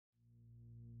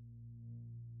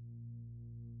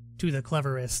To the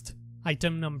Cleverest.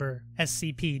 Item number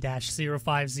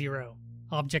SCP-050.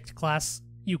 Object Class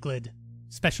Euclid.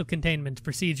 Special Containment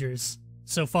Procedures.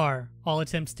 So far, all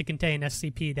attempts to contain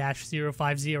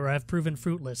SCP-050 have proven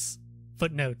fruitless.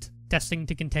 Footnote: testing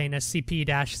to contain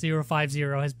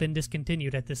SCP-050 has been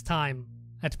discontinued at this time.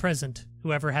 At present,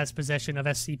 whoever has possession of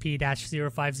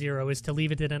SCP-050 is to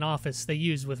leave it in an office they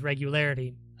use with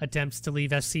regularity. Attempts to leave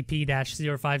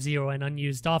SCP-050 in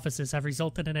unused offices have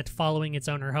resulted in it following its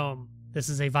owner home. This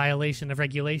is a violation of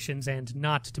regulations and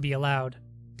not to be allowed.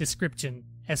 Description: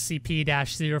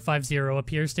 SCP-050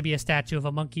 appears to be a statue of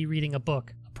a monkey reading a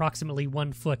book, approximately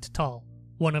 1 foot tall.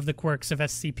 One of the quirks of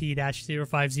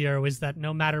SCP-050 is that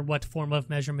no matter what form of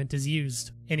measurement is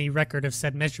used, any record of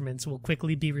said measurements will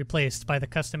quickly be replaced by the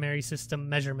customary system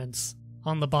measurements.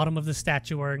 On the bottom of the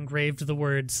statue are engraved the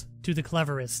words, "To the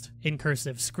Cleverest," in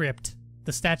cursive script.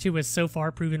 The statue has so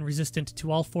far proven resistant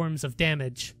to all forms of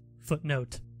damage.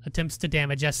 Footnote: attempts to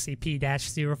damage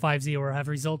SCP-050 have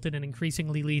resulted in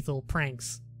increasingly lethal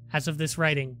pranks. As of this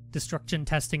writing, destruction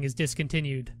testing is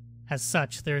discontinued. As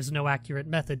such, there is no accurate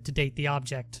method to date the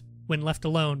object. When left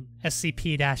alone,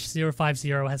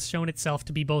 SCP-050 has shown itself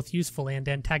to be both useful and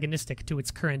antagonistic to its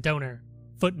current owner.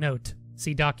 Footnote: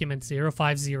 see Document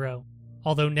 050.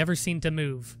 Although never seen to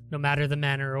move, no matter the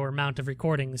manner or amount of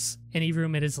recordings, any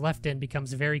room it is left in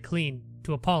becomes very clean,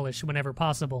 to a polish whenever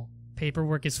possible.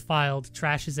 Paperwork is filed,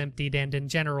 trash is emptied, and in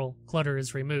general, clutter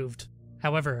is removed.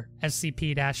 However,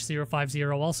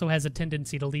 SCP-050 also has a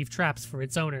tendency to leave traps for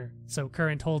its owner, so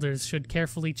current holders should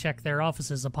carefully check their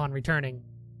offices upon returning.